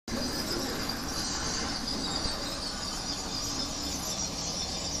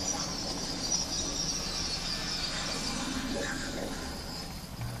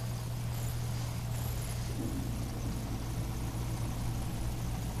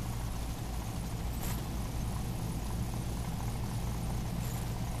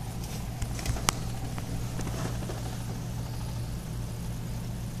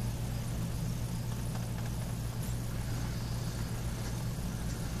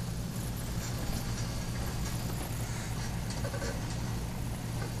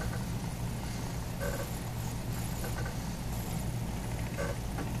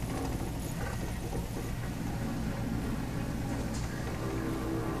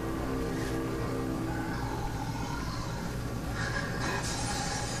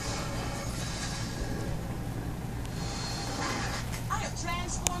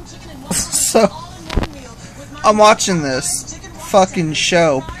So, I'm watching this fucking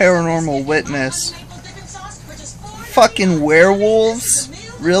show, Paranormal Witness. Fucking werewolves?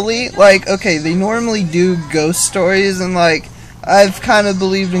 Really? Like, okay, they normally do ghost stories, and like, I've kind of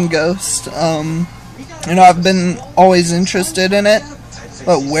believed in ghosts, you know, I've been always interested in it,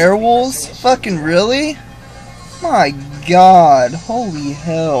 but werewolves? Fucking really? My god, holy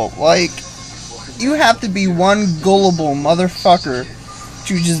hell, like, you have to be one gullible motherfucker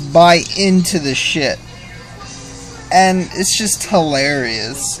to just buy into the shit, and it's just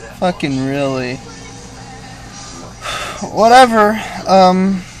hilarious, fucking really. Whatever,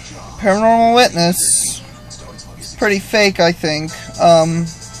 Paranormal Witness, it's pretty fake, I think,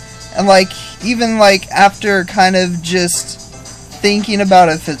 and like, even like, after kind of just thinking about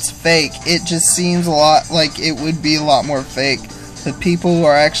if it's fake, it just seems a lot like it would be a lot more fake. The people who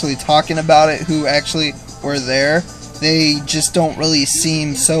are actually talking about it, who actually were there, they just don't really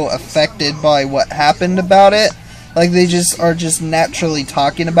seem so affected by what happened about it. Like, they just are just naturally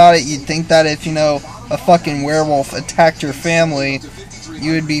talking about it. You'd think that if, you know, a fucking werewolf attacked your family,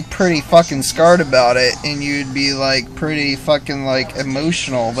 you would be pretty fucking scarred about it, and you'd be like pretty fucking like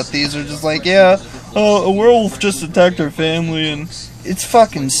emotional, but these are just like, yeah, a werewolf just attacked our family, and it's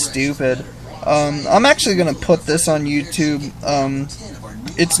fucking stupid. I'm actually gonna put this on YouTube.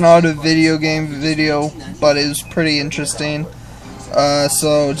 It's not a video game video, but it was pretty interesting.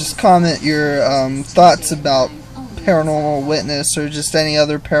 So just comment your thoughts about Paranormal Witness, or just any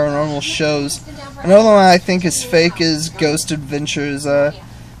other paranormal shows. Another one I think is fake is Ghost Adventures.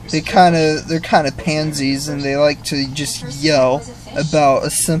 They're kind of pansies, and they like to just yell about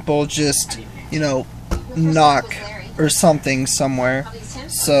a simple, just, you know, knock or something somewhere.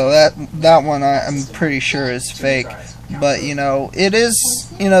 So that one I'm pretty sure is fake. But, you know, it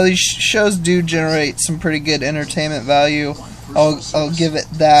is, you know, these shows do generate some pretty good entertainment value. I'll give it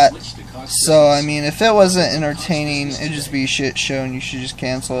that. So, I mean, if it wasn't entertaining, it'd just be a shit show and you should just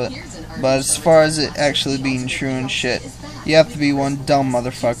cancel it. But as far as it actually being true and shit, you have to be one dumb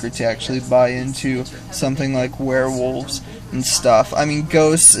motherfucker to actually buy into something like werewolves and stuff. I mean,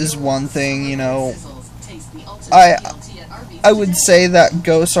 ghosts is one thing, you know. I would say that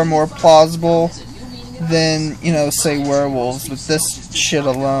ghosts are more plausible than, you know, say werewolves, with this shit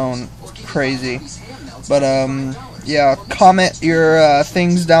alone. It's crazy. But, yeah, comment your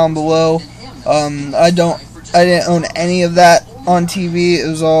things down below. I didn't own any of that on TV. It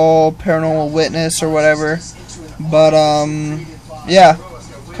was all Paranormal Witness or whatever. But yeah,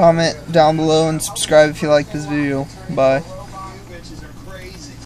 comment down below and subscribe if you like this video. Bye.